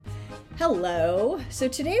Hello. So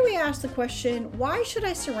today we asked the question, why should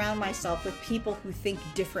I surround myself with people who think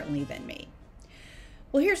differently than me?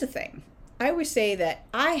 Well, here's the thing. I always say that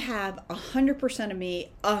I have 100% of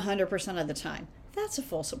me 100% of the time. That's a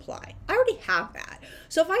full supply. I already have that.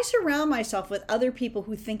 So if I surround myself with other people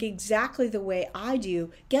who think exactly the way I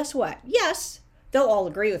do, guess what? Yes, they'll all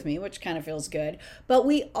agree with me, which kind of feels good, but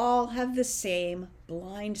we all have the same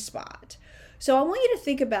blind spot. So I want you to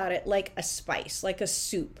think about it like a spice, like a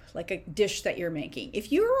soup, like a dish that you're making.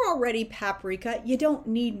 If you're already paprika, you don't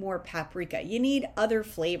need more paprika. You need other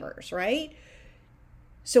flavors, right?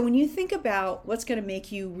 So when you think about what's going to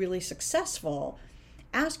make you really successful,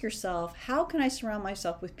 ask yourself, how can I surround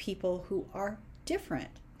myself with people who are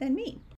different than me?